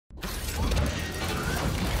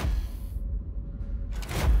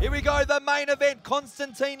Here we go, the main event.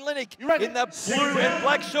 Konstantin Linnik in the blue and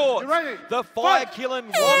black shorts. The fire-killing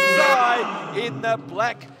Wang Sai in the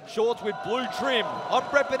black shorts with blue trim. I'm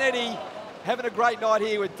Brett Benetti, having a great night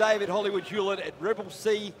here with David Hollywood Hewlett at Rebel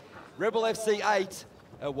FC 8,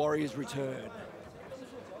 a Warriors return.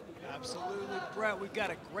 Absolutely, Brett. We've got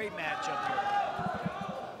a great matchup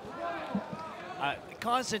here.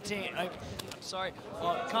 Konstantin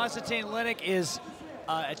Linnik is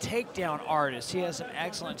a takedown artist. He has some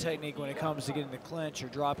excellent technique when it comes to getting the clinch or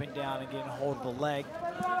dropping down and getting a hold of the leg.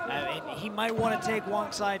 And he might want to take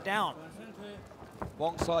Wang Sai down.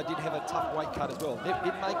 Wang Sai did have a tough weight cut as well.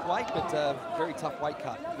 Didn't make weight, but very tough weight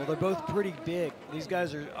cut. Well, they're both pretty big. These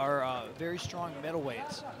guys are very strong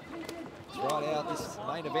middleweights. Let's ride out this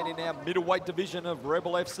main event in our middleweight division of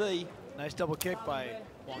Rebel FC. Nice double kick by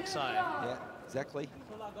Wang Sai. Yeah, exactly.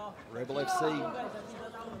 Rebel FC,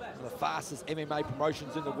 one of the fastest MMA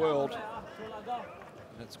promotions in the world.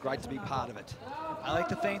 And it's great to be part of it. I like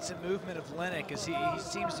the feints and movement of Linnik as he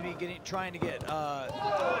seems to be trying to get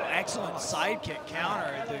excellent sidekick counter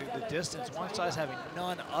at the distance. Wang Sai's having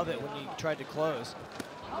none of it when he tried to close.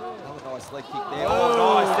 Another nice leg kick there.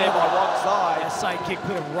 Oh, nice there by Wang Sai. That sidekick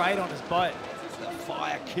put him right on his butt. The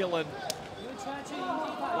fire killing.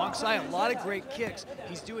 Wang Sai, a lot of great kicks.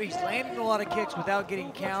 He's landing a lot of kicks without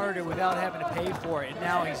getting countered or without having to pay for it. And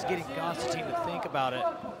now he's getting Konstantin to think about it.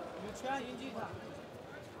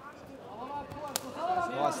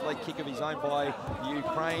 Nice leg kick of his own by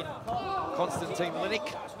Ukraine. Konstantin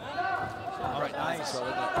Linnik. All right, nice.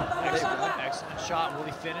 Excellent shot. Will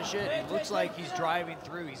he finish it? It looks like he's driving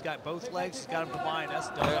through. He's got both legs. He's got them combined. That's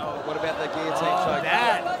done. What about the guillotine choke?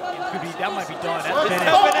 That might be done. That's finished.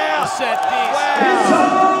 Out. Set piece.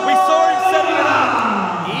 Wow. We saw him setting it up.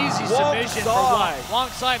 Easy submission for Wang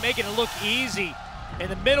Sai, making it look easy in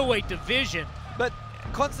the middleweight division. But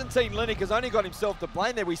Konstantin Linnik has only got himself to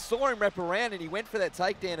blame there. We saw him wrap around and he went for that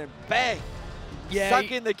takedown and bang.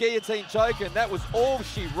 Stuck in the guillotine choke, and that was all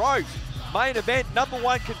she wrote. Main event,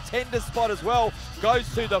 #1 contender spot as well, goes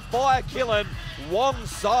to the fire-killing Wang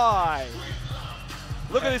Sai.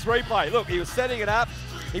 Look at this replay. Look, he was setting it up.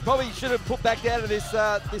 He probably should have put back down to this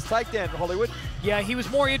takedown, Hollywood. Yeah, he was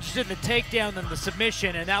more interested in the takedown than the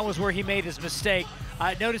submission, and that was where he made his mistake.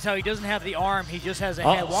 Notice how he doesn't have the arm, he just has a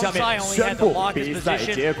head. Wang Sai only had to lock his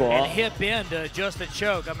position and hip in to adjust the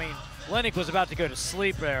choke. I mean, Linnik was about to go to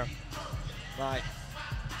sleep there. Right.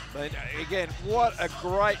 But again, what a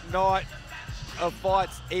great night of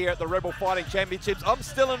fights here at the Rebel Fighting Championships. I'm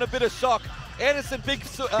still in a bit of shock. Anderson I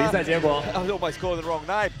almost called the wrong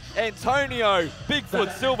name. Antonio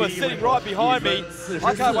Bigfoot Silva sitting right behind me.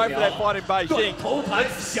 I can't wait for that fight in Beijing.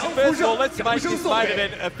 First of all, let's make this main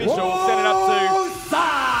event official. Set it up to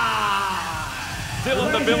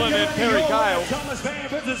Dylan the Villain and Perry Gale. Thomas Van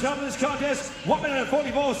Business comes this contest. 1 minute and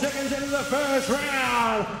 44 seconds into the first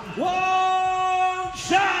round. Wang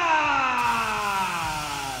Sai!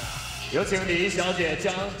 有请李小姐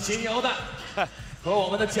将金腰带和我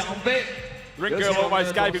们的奖杯。 Ring girl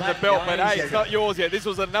almost gave him the belt, but hey, it's not yours yet. This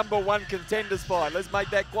was a #1 contenders fight. Let's make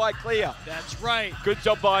that quite clear. That's right. Good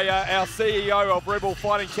job by our CEO of Rebel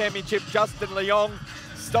Fighting Championship, Justin Leong,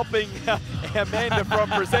 stopping Amanda from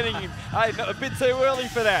presenting him. Hey, a bit too early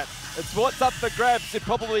for that. It's what's up for grabs. It's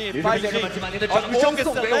probably in Beijing on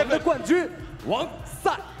August 11th.